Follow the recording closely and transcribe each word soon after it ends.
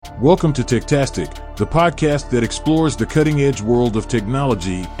Welcome to Techtastic, the podcast that explores the cutting-edge world of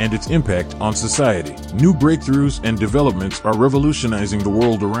technology and its impact on society. New breakthroughs and developments are revolutionizing the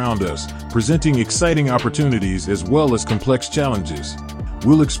world around us, presenting exciting opportunities as well as complex challenges.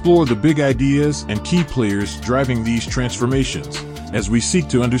 We'll explore the big ideas and key players driving these transformations, as we seek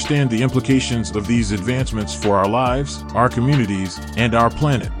to understand the implications of these advancements for our lives, our communities, and our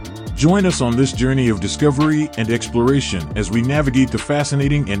planet. Join us on this journey of discovery and exploration as we navigate the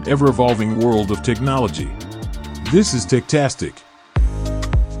fascinating and ever-evolving world of technology. This is Techtastic.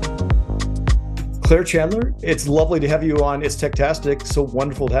 Claire Chandler, it's lovely to have you on It's Techtastic. So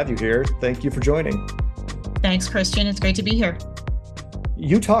wonderful to have you here. Thank you for joining. Thanks, Christian. It's great to be here.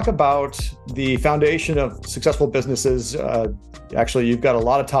 You talk about the foundation of successful businesses. Actually, you've got a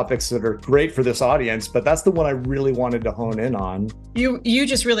lot of topics that are great for this audience, but that's the one I really wanted to hone in on. You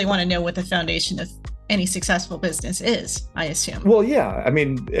just really want to know what the foundation of any successful business is, I assume. Well, yeah. I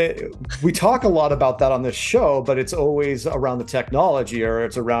mean, we talk a lot about that on this show, but it's always around the technology or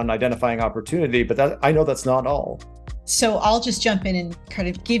it's around identifying opportunity. But I know that's not all. So I'll just jump in and kind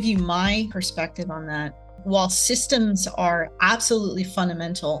of give you my perspective on that. While systems are absolutely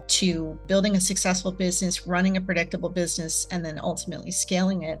fundamental to building a successful business, running a predictable business, and then ultimately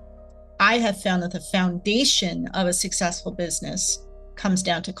scaling it, I have found that the foundation of a successful business comes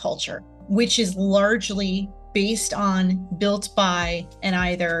down to culture, which is largely based on, built by, and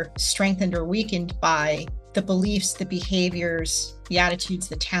either strengthened or weakened by the beliefs, the behaviors, the attitudes,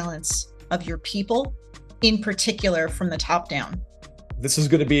 the talents of your people, in particular from the top down. This is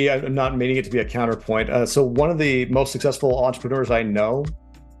going to be, I'm not meaning it to be a counterpoint. So one of the most successful entrepreneurs I know,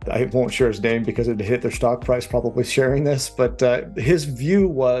 I won't share his name because it'd hit their stock price probably sharing this, but his view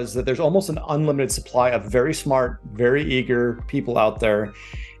was that there's almost an unlimited supply of very smart, very eager people out there.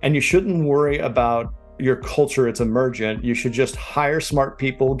 And you shouldn't worry about your culture, it's emergent. You should just hire smart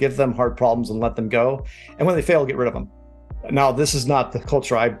people, give them hard problems and let them go. And when they fail, get rid of them. Now, this is not the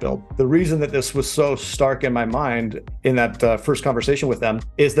culture I built. The reason that this was so stark in my mind in that first conversation with them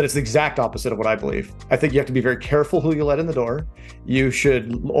is that it's the exact opposite of what I believe. I think you have to be very careful who you let in the door. You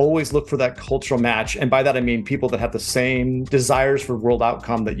should always look for that cultural match. And by that, I mean people that have the same desires for world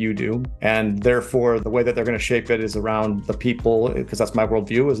outcome that you do. And therefore, the way that they're going to shape it is around the people, because that's my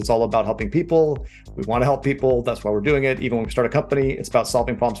worldview, is it's all about helping people. We want to help people. That's why we're doing it. Even when we start a company, it's about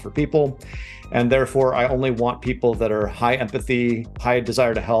solving problems for people. And therefore, I only want people that are high empathy, high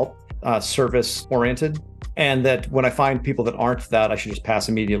desire to help, service oriented. And that when I find people that aren't that, I should just pass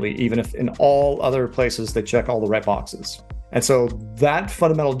immediately, even if in all other places they check all the right boxes. And so that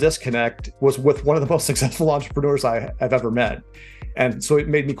fundamental disconnect was with one of the most successful entrepreneurs I've ever met. And so it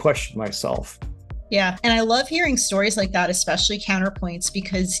made me question myself. Yeah. And I love hearing stories like that, especially counterpoints,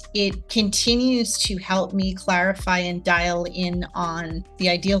 because it continues to help me clarify and dial in on the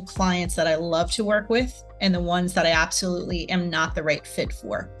ideal clients that I love to work with and the ones that I absolutely am not the right fit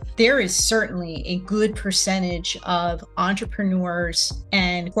for. There is certainly a good percentage of entrepreneurs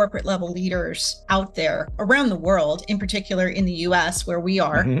and corporate level leaders out there around the world, in particular in the US where we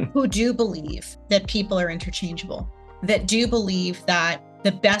are, who do believe that people are interchangeable, that do believe that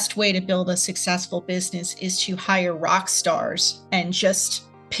the best way to build a successful business is to hire rock stars and just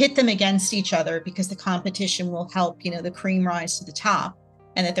pit them against each other because the competition will help, the cream rise to the top,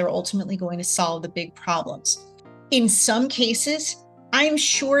 and that they're ultimately going to solve the big problems. In some cases, I'm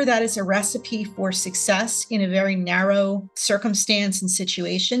sure that is a recipe for success in a very narrow circumstance and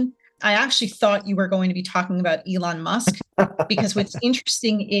situation. I actually thought you were going to be talking about Elon Musk because what's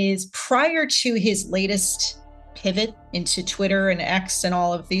interesting is prior to his latest pivot into Twitter and X and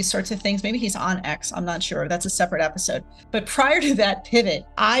all of these sorts of things. Maybe he's on X. I'm not sure. That's a separate episode. But prior to that pivot,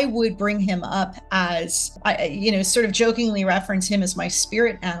 I would bring him up as, sort of jokingly reference him as my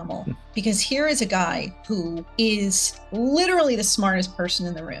spirit animal, because here is a guy who is literally the smartest person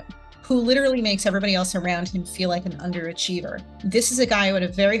in the room, who literally makes everybody else around him feel like an underachiever. This is a guy who had a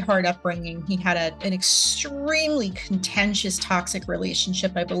very hard upbringing. He had an extremely contentious, toxic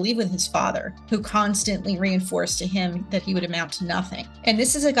relationship, I believe, with his father, who constantly reinforced to him that he would amount to nothing. And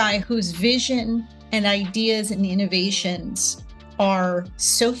this is a guy whose vision and ideas and innovations are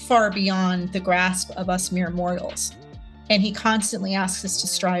so far beyond the grasp of us mere mortals. And he constantly asks us to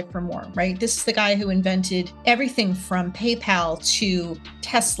strive for more, right? This is the guy who invented everything from PayPal to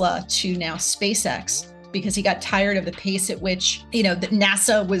Tesla to now SpaceX, because he got tired of the pace at which, that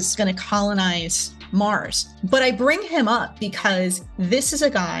NASA was going to colonize Mars. But I bring him up because this is a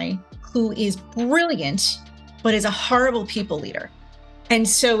guy who is brilliant, but is a horrible people leader. And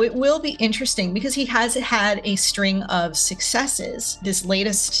so it will be interesting because he has had a string of successes. This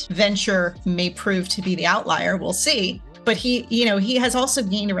latest venture may prove to be the outlier. We'll see. But he has also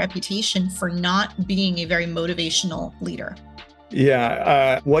gained a reputation for not being a very motivational leader.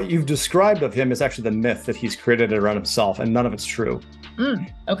 Yeah, what you've described of him is actually the myth that he's created around himself, and none of it's true.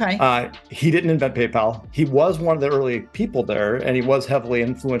 Okay. He didn't invent PayPal. He was one of the early people there, and he was heavily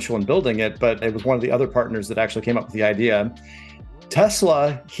influential in building it, but it was one of the other partners that actually came up with the idea.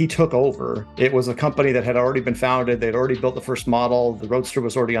 Tesla, he took over. It was a company that had already been founded. They'd already built the first model. The Roadster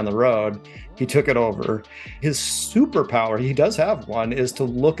was already on the road. He took it over. His superpower, he does have one, is to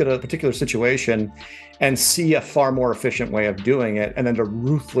look at a particular situation and see a far more efficient way of doing it, and then to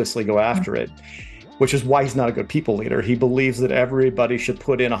ruthlessly go after it, which is why he's not a good people leader. He believes that everybody should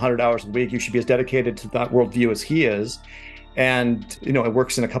put in 100 hours a week. You should be as dedicated to that worldview as he is. And, it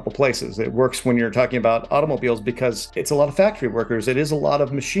works in a couple places. It works when you're talking about automobiles because it's a lot of factory workers. It is a lot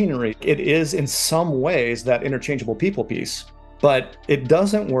of machinery. It is in some ways that interchangeable people piece. But it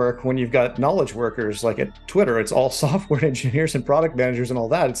doesn't work when you've got knowledge workers like at Twitter. It's all software engineers and product managers and all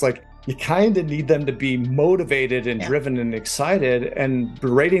that. It's like you kind of need them to be motivated and driven and excited, and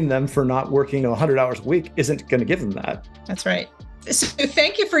berating them for not working 100 hours a week isn't going to give them that. That's right. So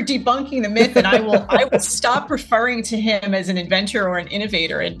thank you for debunking the myth, and I will stop referring to him as an inventor or an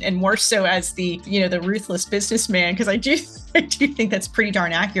innovator, and more so as the ruthless businessman, because I do think that's pretty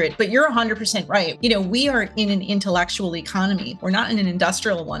darn accurate. But you're 100% right. We are in an intellectual economy. We're not in an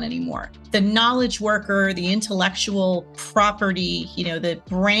industrial one anymore. The knowledge worker, the intellectual property, the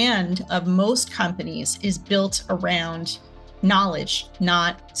brand of most companies is built around knowledge,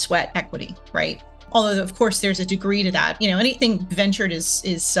 not sweat equity, right? Although, of course, there's a degree to that. Anything ventured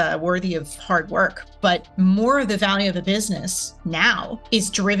is worthy of hard work. But more of the value of a business now is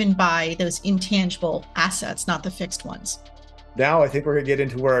driven by those intangible assets, not the fixed ones. Now, I think we're going to get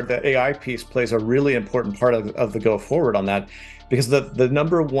into where the AI piece plays a really important part of the go forward on that, because the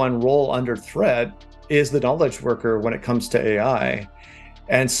number one role under threat is the knowledge worker when it comes to AI.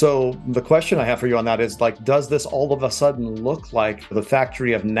 And so the question I have for you on that is, does this all of a sudden look like the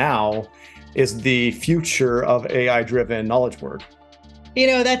factory of now is the future of AI-driven knowledge work?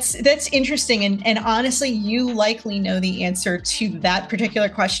 That's interesting. And honestly, you likely know the answer to that particular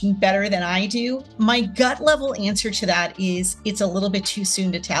question better than I do. My gut level answer to that is it's a little bit too soon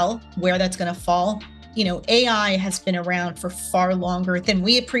to tell where that's going to fall. AI has been around for far longer than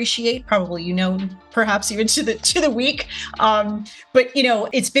we appreciate, probably, perhaps even to the week. But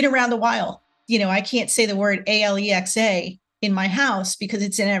it's been around a while. I can't say the word ALEXA in my house because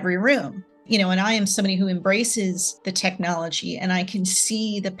it's in every room. And I am somebody who embraces the technology, and I can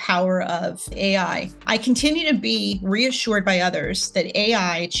see the power of AI. I continue to be reassured by others that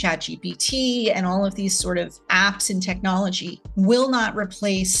AI, ChatGPT, and all of these sort of apps and technology will not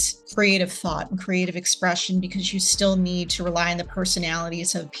replace creative thought and creative expression, because you still need to rely on the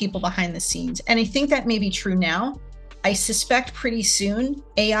personalities of people behind the scenes. And I think that may be true now. I suspect pretty soon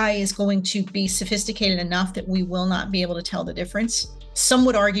AI is going to be sophisticated enough that we will not be able to tell the difference. Some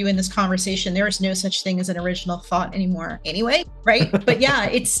would argue in this conversation, there is no such thing as an original thought anymore anyway, right? But yeah,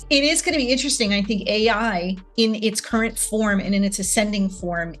 it is going to be interesting. I think AI in its current form and in its ascending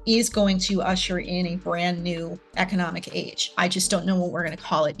form is going to usher in a brand new economic age. I just don't know what we're going to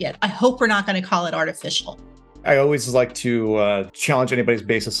call it yet. I hope we're not going to call it artificial. I always like to challenge anybody's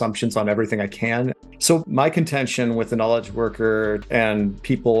base assumptions on everything I can. So my contention with the knowledge worker and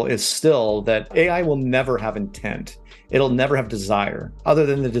people is still that AI will never have intent. It'll never have desire other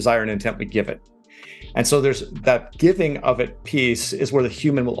than the desire and intent we give it. And so there's that giving of it piece is where the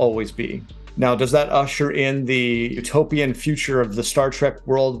human will always be. Now, does that usher in the utopian future of the Star Trek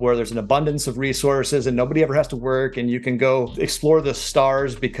world where there's an abundance of resources and nobody ever has to work and you can go explore the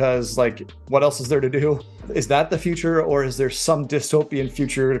stars because, what else is there to do? Is that the future, or is there some dystopian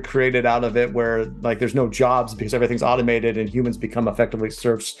future created out of it where there's no jobs because everything's automated and humans become effectively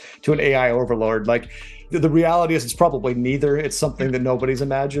serfs to an AI overlord? The reality is it's probably neither. It's something that nobody's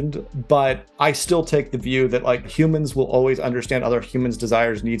imagined, but I still take the view that humans will always understand other humans'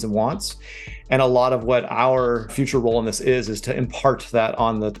 desires, needs, and wants. And a lot of what our future role in this is to impart that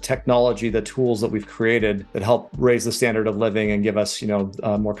on the technology, the tools that we've created that help raise the standard of living and give us,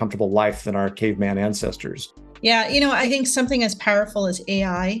 a more comfortable life than our caveman ancestors. Yeah, I think something as powerful as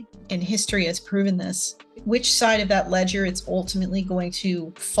AI, and history has proven this, which side of that ledger it's ultimately going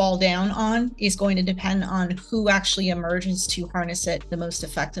to fall down on is going to depend on who actually emerges to harness it the most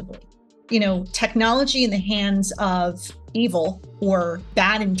effectively. Technology in the hands of evil or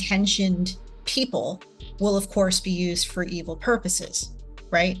bad intentioned people will, of course, be used for evil purposes,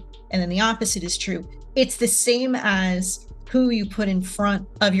 right? And then the opposite is true. It's the same as who you put in front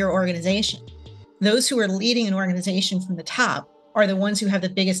of your organization. Those who are leading an organization from the top are the ones who have the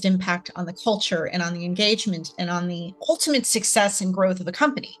biggest impact on the culture and on the engagement and on the ultimate success and growth of a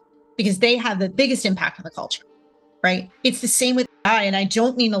company, because they have the biggest impact on the culture, right? It's the same with AI. And I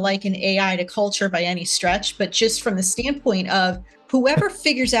don't mean to liken AI to culture by any stretch, but just from the standpoint of whoever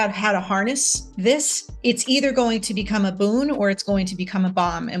figures out how to harness this, it's either going to become a boon or it's going to become a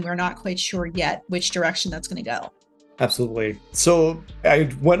bomb. And we're not quite sure yet which direction that's going to go. Absolutely. So I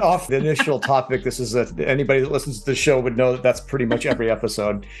went off the initial topic. This is anybody that listens to the show would know that that's pretty much every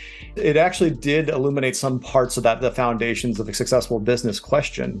episode. It actually did illuminate some parts of that, the foundations of a successful business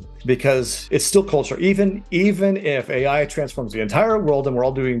question, because it's still culture. Even if AI transforms the entire world and we're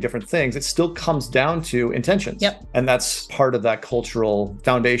all doing different things, it still comes down to intentions. Yep. And that's part of that cultural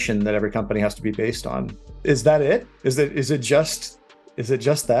foundation that every company has to be based on. Is that it? Is it just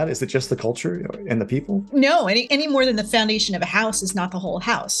that? Is it just the culture and the people? No, any more than the foundation of a house is not the whole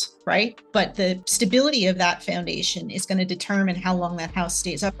house, right? But the stability of that foundation is going to determine how long that house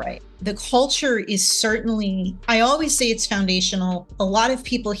stays upright. The culture is certainly, I always say it's foundational. A lot of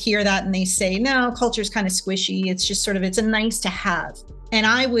people hear that and they say, no, culture is kind of squishy. It's just sort of, it's a nice to have. And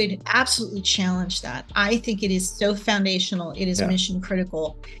I would absolutely challenge that. I think it is so foundational. It is mission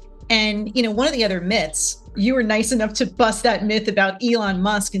critical. And, one of the other myths, you were nice enough to bust that myth about Elon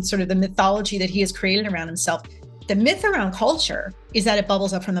Musk and sort of the mythology that he has created around himself. The myth around culture is that it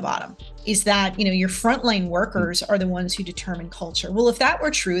bubbles up from the bottom, is that, your frontline workers are the ones who determine culture. Well, if that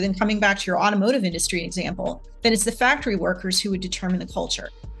were true, then coming back to your automotive industry example, then it's the factory workers who would determine the culture.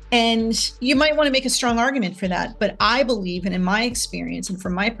 And you might want to make a strong argument for that. But I believe, and in my experience and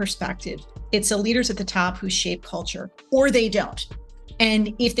from my perspective, it's the leaders at the top who shape culture, or they don't.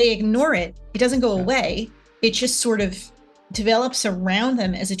 And if they ignore it, it doesn't go away. It just sort of develops around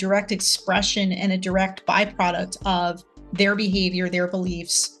them as a direct expression and a direct byproduct of their behavior, their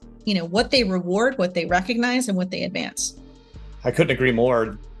beliefs, what they reward, what they recognize, and what they advance. I couldn't agree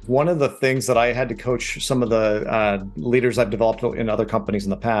more. One of the things that I had to coach some of the leaders I've developed in other companies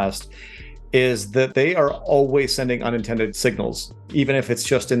in the past is that they are always sending unintended signals, even if it's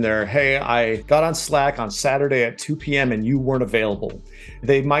just in there, hey, I got on Slack on Saturday at 2 p.m. and you weren't available.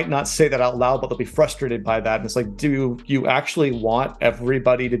 They might not say that out loud, but they'll be frustrated by that. And it's like, do you actually want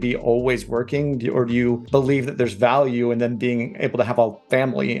everybody to be always working? Or do you believe that there's value in them being able to have a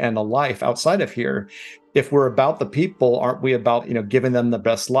family and a life outside of here? If we're about the people, aren't we about, giving them the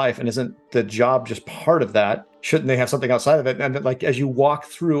best life? And isn't the job just part of that? Shouldn't they have something outside of it? And like, as you walk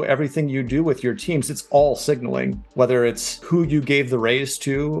through everything you do with your teams, it's all signaling, whether it's who you gave the raise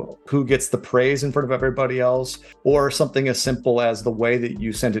to, who gets the praise in front of everybody else, or something as simple as the way that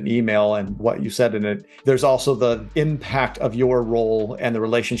you sent an email and what you said in it. There's also the impact of your role and the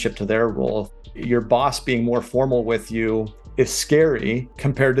relationship to their role. Your boss being more formal with you is scary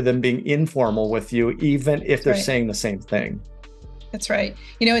compared to them being informal with you, even if they're saying the same thing. That's right.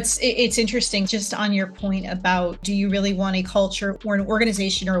 It's interesting, just on your point about, do you really want a culture or an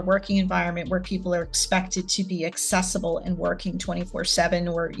organization or a working environment where people are expected to be accessible and working 24/7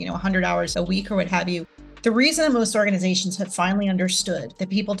 or, 100 hours a week or what have you? The reason that most organizations have finally understood that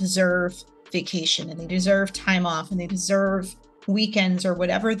people deserve vacation and they deserve time off and they deserve weekends or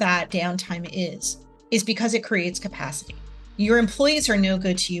whatever that downtime is because it creates capacity. Your employees are no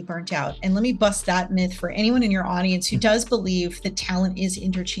good to you burnt out. And let me bust that myth for anyone in your audience who does believe that talent is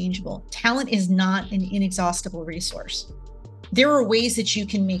interchangeable. Talent is not an inexhaustible resource. There are ways that you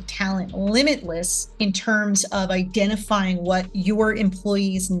can make talent limitless in terms of identifying what your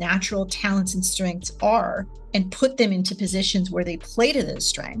employees' natural talents and strengths are and put them into positions where they play to those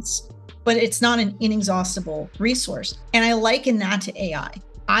strengths. But it's not an inexhaustible resource. And I liken that to AI.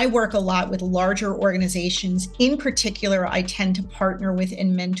 I work a lot with larger organizations. In particular, I tend to partner with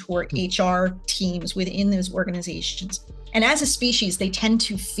and mentor HR teams within those organizations. And as a species, they tend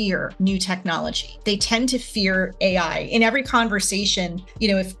to fear new technology. They tend to fear AI. In every conversation,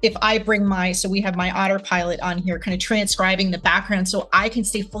 if I bring so we have my autopilot on here, kind of transcribing the background so I can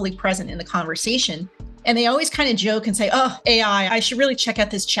stay fully present in the conversation. And they always kind of joke and say, oh, AI, I should really check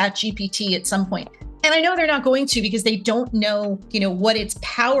out this chat GPT at some point. And I know they're not going to because they don't know, what its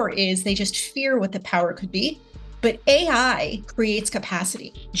power is. They just fear what the power could be. But AI creates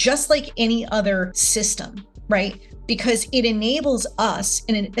capacity, just like any other system, right? Because it enables us,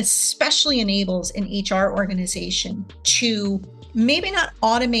 and it especially enables an HR organization to maybe not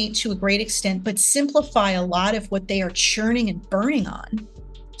automate to a great extent, but simplify a lot of what they are churning and burning on,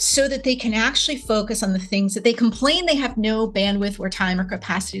 so that they can actually focus on the things that they complain they have no bandwidth or time or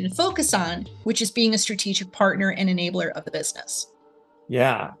capacity to focus on, which is being a strategic partner and enabler of the business.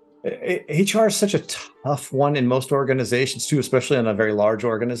 Yeah. HR is such a tough one in most organizations too, especially in a very large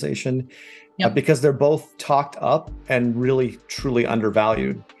organization, Yep. because they're both talked up and really, truly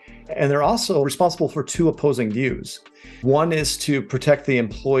undervalued. And they're also responsible for two opposing views. One is to protect the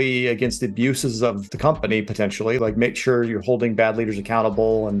employee against the abuses of the company, potentially, like make sure you're holding bad leaders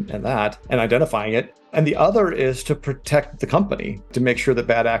accountable and identifying it. And the other is to protect the company, to make sure that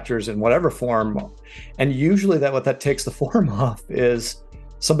bad actors in whatever form, and usually what that takes the form of is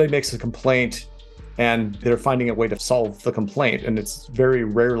somebody makes a complaint and they're finding a way to solve the complaint. And it's very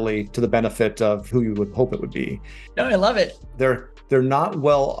rarely to the benefit of who you would hope it would be. No, I love it. They're not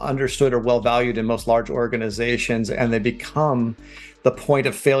well understood or well valued in most large organizations, and they become the point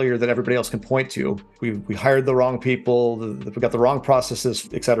of failure that everybody else can point to. We hired the wrong people, we got the wrong processes,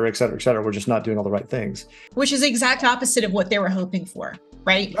 et cetera, et cetera, et cetera. We're just not doing all the right things. Which is the exact opposite of what they were hoping for,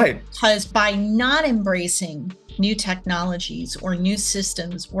 right? Right. Because by not embracing new technologies or new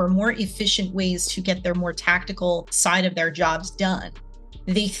systems or more efficient ways to get their more tactical side of their jobs done,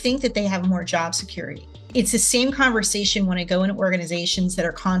 they think that they have more job security. It's the same conversation when I go into organizations that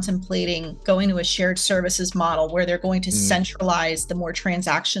are contemplating going to a shared services model where they're going to centralize the more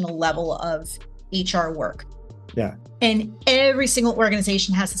transactional level of HR work. Yeah. And every single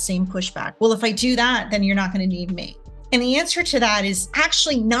organization has the same pushback. Well, if I do that, then you're not going to need me. And the answer to that is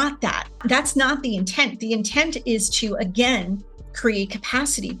actually not that. That's not the intent. The intent is to, again, create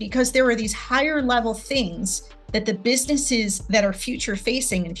capacity, because there are these higher level things that the businesses that are future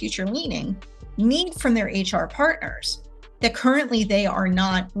facing and future leaning need from their HR partners that currently they are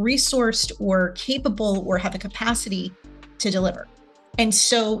not resourced or capable or have the capacity to deliver. And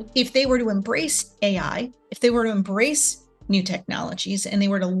so if they were to embrace AI, if they were to embrace new technologies and they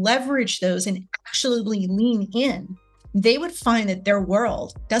were to leverage those and actually lean in, they would find that their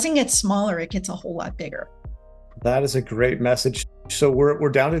world doesn't get smaller, it gets a whole lot bigger. That is a great message. So we're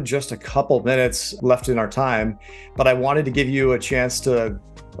down to just a couple minutes left in our time, but I wanted to give you a chance to,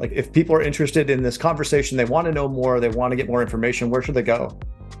 like, if people are interested in this conversation, they want to know more, they want to get more information, where should they go?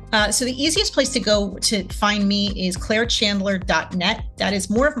 So the easiest place to go to find me is clairechandler.net. That is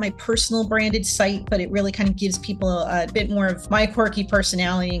more of my personal branded site, but it really kind of gives people a bit more of my quirky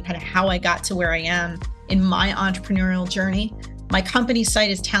personality and kind of how I got to where I am in my entrepreneurial journey. My company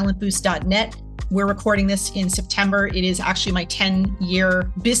site is talentboost.net. We're recording this in September. It is actually my 10-year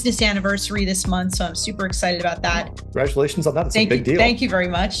business anniversary this month, so I'm super excited about that. Congratulations on that. It's a big deal. Thank you very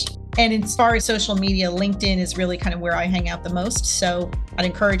much. And as far as social media, LinkedIn is really kind of where I hang out the most. So I'd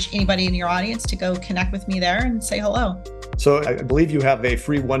encourage anybody in your audience to go connect with me there and say hello. So I believe you have a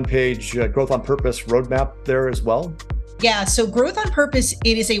free one-page Growth on Purpose roadmap there as well. Yeah, so Growth on Purpose,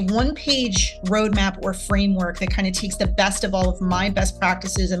 it is a one-page roadmap or framework that kind of takes the best of all of my best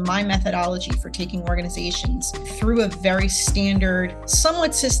practices and my methodology for taking organizations through a very standard,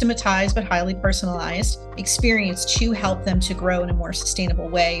 somewhat systematized, but highly personalized experience to help them to grow in a more sustainable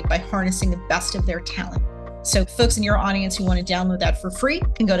way by harnessing the best of their talent. So folks in your audience who want to download that for free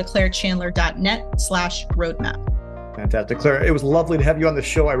can go to clairechandler.net/roadmap. Fantastic. Claire, it was lovely to have you on the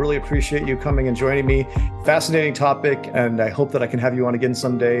show. I really appreciate you coming and joining me. Fascinating topic, and I hope that I can have you on again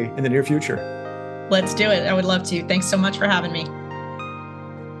someday in the near future. Let's do it. I would love to. Thanks so much for having me.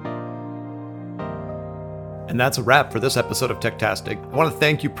 And that's a wrap for this episode of Techtastic. I want to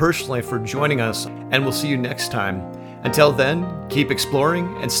thank you personally for joining us, and we'll see you next time. Until then, keep exploring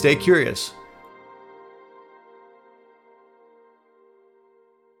and stay curious.